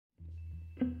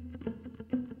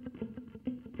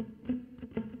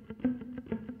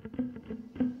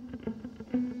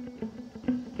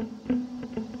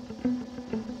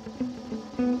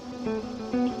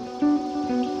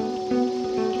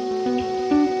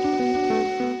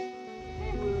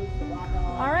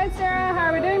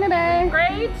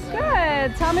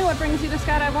Sarah, tell me what brings you to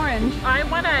Skydive Orange. I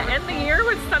want to end the year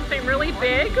with something really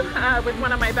big with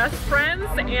one of my best friends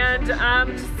and just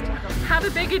have a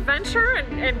big adventure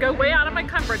and go way out of my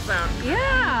comfort zone.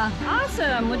 Yeah,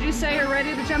 awesome. Would you say you're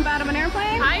ready to jump out of an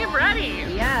airplane? I am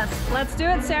ready. Yes, let's do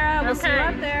it, Sarah. We'll see you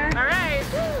up there. All right.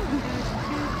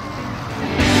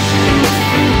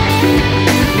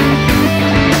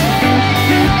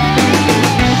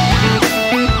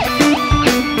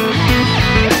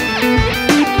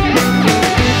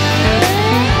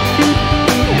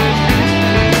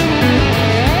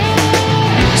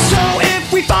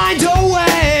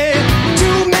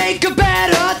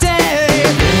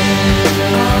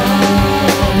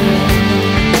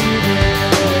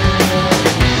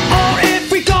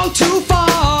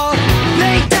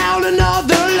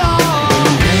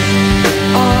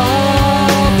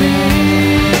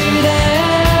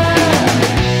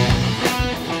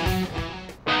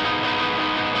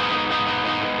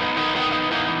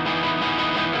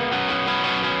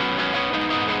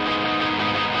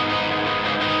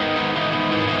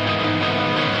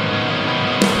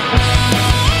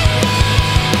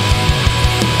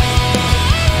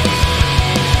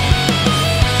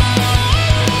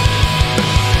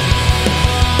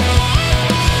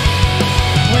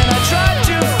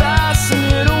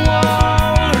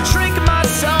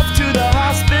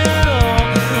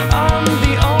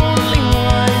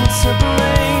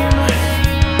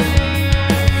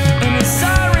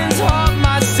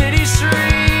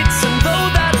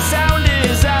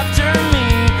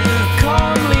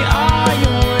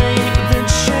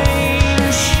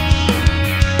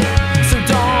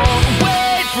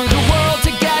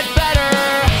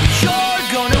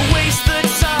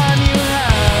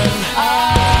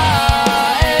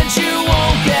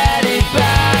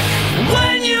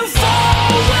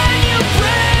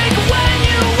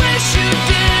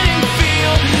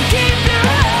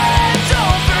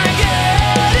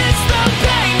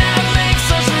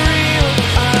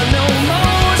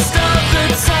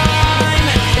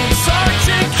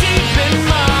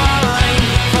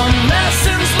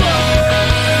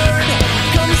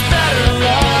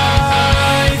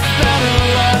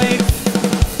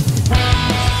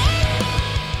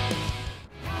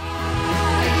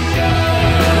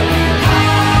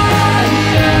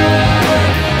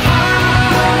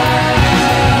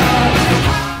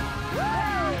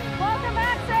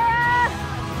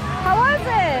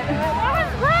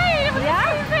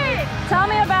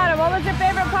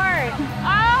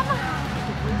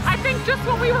 Just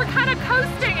when we were kind of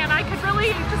coasting and I could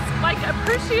really just like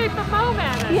appreciate the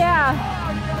moment. Yeah.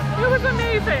 It was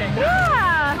amazing.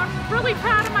 Yeah. I'm really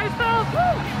proud of myself.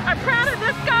 I'm proud of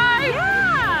this guy.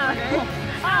 Yeah.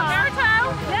 Marito.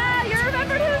 Yeah, you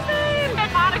remembered his name.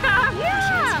 And Monica.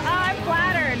 Yeah. I'm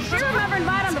flattered. She remembered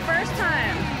mine on the first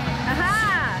time.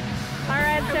 Aha. All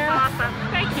right, Sarah. Awesome.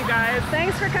 Thank you guys.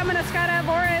 Thanks for coming to Skydive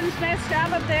Orange. Nice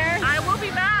job up there. I will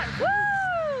be back. Woo!